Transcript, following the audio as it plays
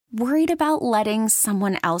Worried about letting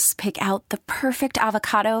someone else pick out the perfect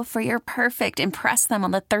avocado for your perfect impress them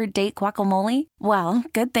on the third date guacamole? Well,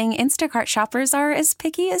 good thing Instacart shoppers are as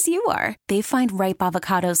picky as you are. They find ripe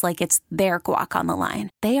avocados like it's their guac on the line.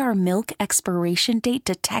 They are milk expiration date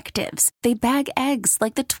detectives. They bag eggs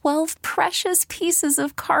like the 12 precious pieces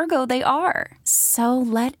of cargo they are. So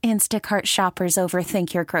let Instacart shoppers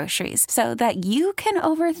overthink your groceries so that you can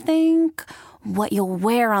overthink what you'll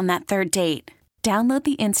wear on that third date. Download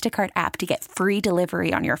the Instacart app to get free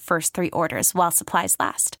delivery on your first 3 orders while supplies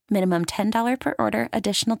last. Minimum $10 per order.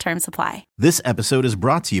 Additional terms apply. This episode is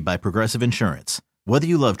brought to you by Progressive Insurance. Whether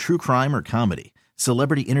you love true crime or comedy,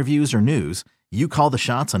 celebrity interviews or news, you call the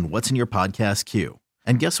shots on what's in your podcast queue.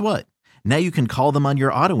 And guess what? Now you can call them on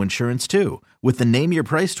your auto insurance too with the Name Your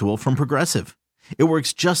Price tool from Progressive. It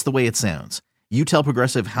works just the way it sounds. You tell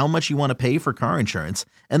Progressive how much you want to pay for car insurance,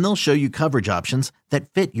 and they'll show you coverage options that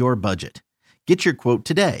fit your budget. Get your quote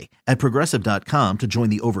today at Progressive.com to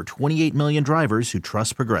join the over 28 million drivers who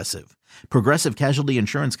trust Progressive. Progressive Casualty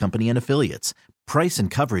Insurance Company and Affiliates. Price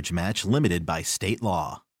and coverage match limited by state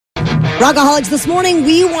law. Rockaholics, this morning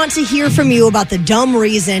we want to hear from you about the dumb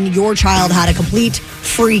reason your child had a complete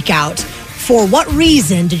freak out. For what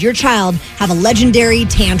reason did your child have a legendary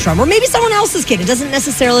tantrum? Or maybe someone else's kid. It doesn't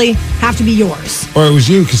necessarily have to be yours. Or it was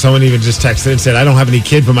you, because someone even just texted and said, I don't have any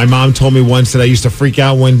kid, but my mom told me once that I used to freak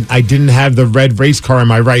out when I didn't have the red race car in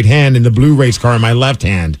my right hand and the blue race car in my left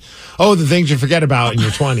hand. Oh, the things you forget about in your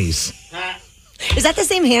 20s. Is that the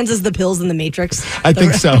same hands as the pills in the Matrix? I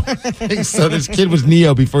think so. This kid was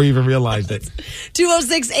Neo before you even realized it.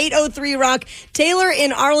 206-803-ROCK. Taylor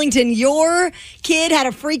in Arlington, your kid had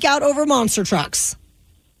a freak out over monster trucks.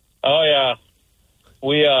 Oh, yeah.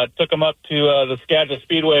 We took him up to the Skagit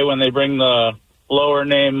Speedway when they bring the lower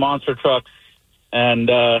name monster trucks. And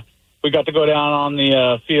we got to go down on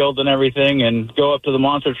the field and everything and go up to the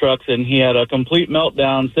monster trucks. And he had a complete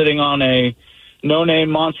meltdown sitting on a no-name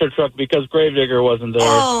monster truck because Gravedigger wasn't there.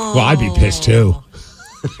 Oh. Well, I'd be pissed, too.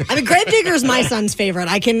 I mean, Gravedigger is my son's favorite.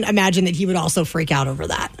 I can imagine that he would also freak out over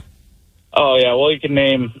that. Oh, yeah. Well, you can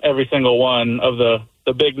name every single one of the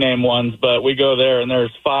big name ones, but we go there and there's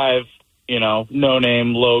 5,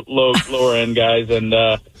 no-name, lower-end guys. And,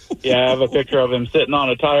 I have a picture of him sitting on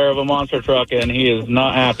a tire of a monster truck, and he is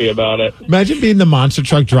not happy about it. Imagine being the monster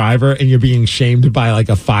truck driver and you're being shamed by like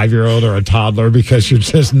a 5-year-old or a toddler because you're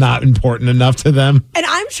just not important enough to them. And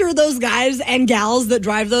I'm sure those guys and gals that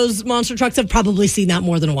drive those monster trucks have probably seen that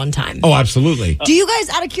more than one time. Oh, absolutely. Do you guys,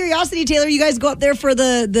 out of curiosity, Taylor, you guys go up there for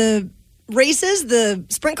the races, the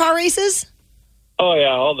sprint car races? Oh, yeah,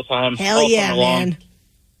 all the time. Hell yeah, man.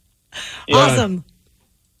 Yeah. Awesome.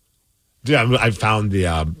 Yeah, I found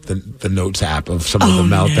the notes app of some of the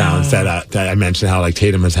meltdowns that I mentioned, how like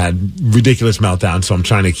Tatum has had ridiculous meltdowns. So I'm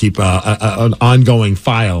trying to keep an ongoing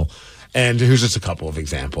file. And here's just a couple of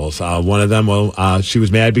examples. One of them, she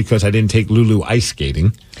was mad because I didn't take Lulu ice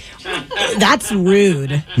skating. That's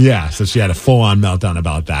rude. Yeah, so she had a full-on meltdown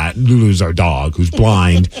about that. Lulu's our dog, who's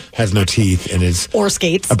blind, has no teeth, and is or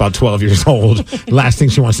skates. About 12 years old. Last thing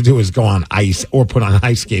she wants to do is go on ice or put on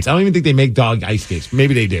ice skates. I don't even think they make dog ice skates.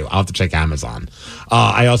 Maybe they do. I'll have to check Amazon.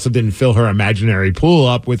 I also didn't fill her imaginary pool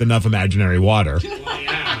up with enough imaginary water.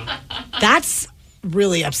 That's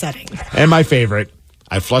really upsetting. And my favorite,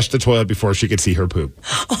 I flushed the toilet before she could see her poop.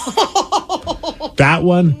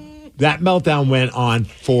 That meltdown went on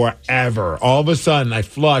forever. All of a sudden, I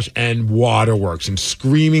flush and waterworks and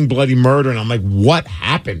screaming bloody murder. And I'm like, what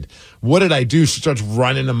happened? What did I do? She starts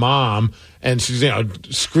running to mom and she's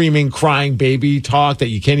screaming, crying baby talk that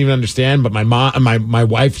you can't even understand. But my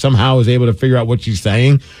wife somehow is able to figure out what she's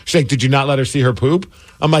saying. She's like, did you not let her see her poop?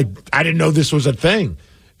 I'm like, I didn't know this was a thing.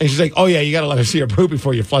 And she's like, oh, yeah, you got to let her see her poop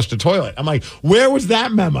before you flush the toilet. I'm like, where was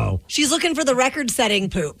that memo? She's looking for the record-setting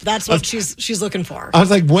poop. That's what she's looking for. I was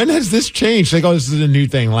like, when has this changed? She's like, oh, this is a new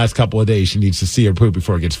thing. The last couple of days, she needs to see her poop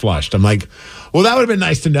before it gets flushed. I'm like, well, that would have been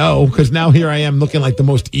nice to know, because now here I am looking like the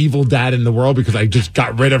most evil dad in the world because I just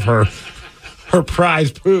got rid of her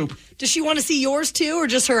prized poop. Does she want to see yours, too, or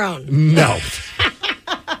just her own? No.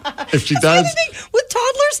 If she does. With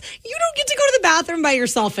toddlers, you don't get to go to the bathroom by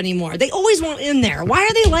yourself anymore. They always want in there. Why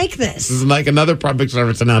are they like this? This is like another public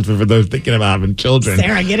service announcement for those thinking about having children.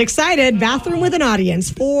 Sarah, get excited. Bathroom with an audience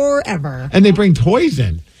forever. And they bring toys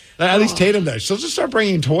in. At least Tatum does. She'll just start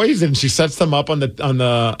bringing toys in. She sets them up on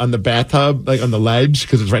the bathtub, like on the ledge,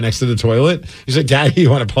 because it's right next to the toilet. She's like, Daddy,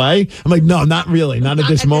 you want to play? I'm like, no, not really. Not at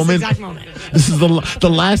this moment. This exact moment. This is the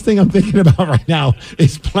last thing I'm thinking about right now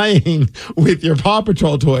is playing with your Paw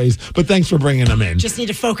Patrol toys. But thanks for bringing them in. Just need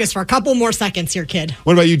to focus for a couple more seconds here, kid.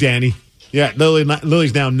 What about you, Danny? Yeah,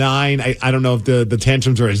 Lily's now 9. I don't know if the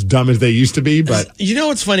tantrums are as dumb as they used to be, but you know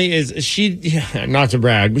what's funny is not to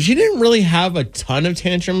brag, but she didn't really have a ton of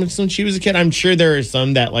tantrums when she was a kid. I'm sure there are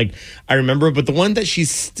some that like I remember, but the one that she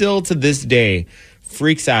still to this day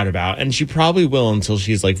freaks out about, and she probably will until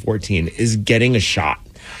she's like 14, is getting a shot.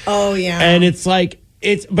 Oh yeah. And it's like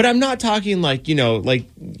but I'm not talking like,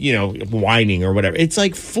 whining or whatever. It's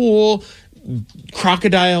like full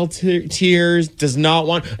crocodile tears, does not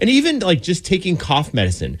want, and even like just taking cough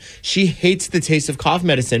medicine. She hates the taste of cough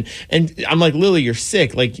medicine. And I'm like, Lily, you're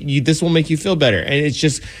sick. Like this will make you feel better. And it's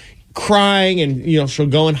just crying, and she'll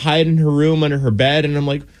go and hide in her room under her bed. And I'm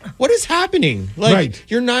like, what is happening? Like, right.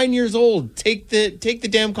 You're 9 years old. Take the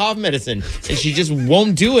damn cough medicine. And she just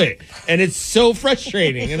won't do it. And it's so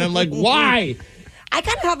frustrating. And I'm like, why? I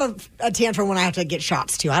kind of have a tantrum when I have to get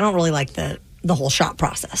shots too. I don't really like the whole shot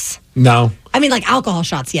process. No. I mean, like alcohol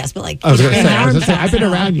shots, yes, but like... I was going to say, I've been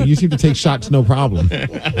around you. You seem to take shots, no problem.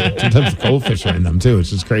 Sometimes goldfish are in them, too.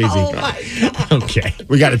 It's just crazy. Oh, my God. Okay.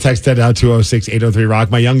 We got a text at 206-803-ROCK.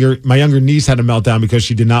 My younger niece had a meltdown because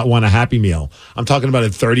she did not want a Happy Meal. I'm talking about a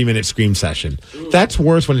 30-minute scream session. That's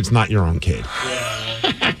worse when it's not your own kid.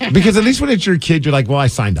 Yeah. Because at least when it's your kid, you're like, well, I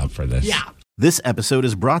signed up for this. Yeah. This episode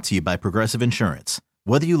is brought to you by Progressive Insurance.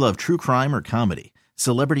 Whether you love true crime or comedy,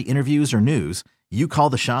 celebrity interviews or news, you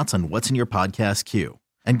call the shots on what's in your podcast queue.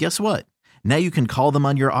 And guess what? Now you can call them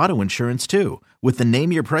on your auto insurance too with the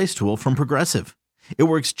Name Your Price tool from Progressive. It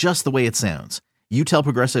works just the way it sounds. You tell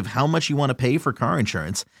Progressive how much you want to pay for car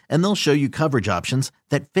insurance, and they'll show you coverage options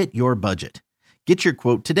that fit your budget. Get your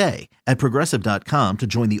quote today at Progressive.com to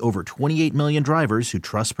join the over 28 million drivers who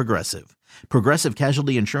trust Progressive. Progressive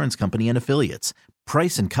Casualty Insurance Company and Affiliates.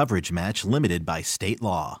 Price and coverage match limited by state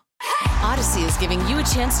law. Odyssey is giving you a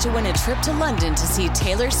chance to win a trip to London to see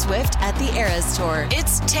Taylor Swift at the Eras Tour.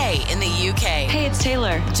 It's Tay in the UK. Hey, it's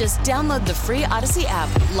Taylor. Just download the free Odyssey app,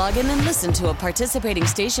 log in and listen to a participating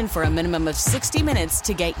station for a minimum of 60 minutes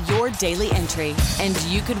to get your daily entry. And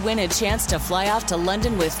you could win a chance to fly off to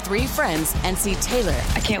London with 3 friends and see Taylor.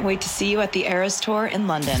 I can't wait to see you at the Eras Tour in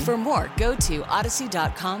London. For more, go to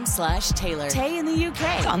odyssey.com/Taylor. Tay in the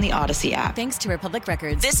UK. It's on the Odyssey app. Thanks to Republic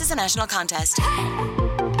Records. This is a national contest.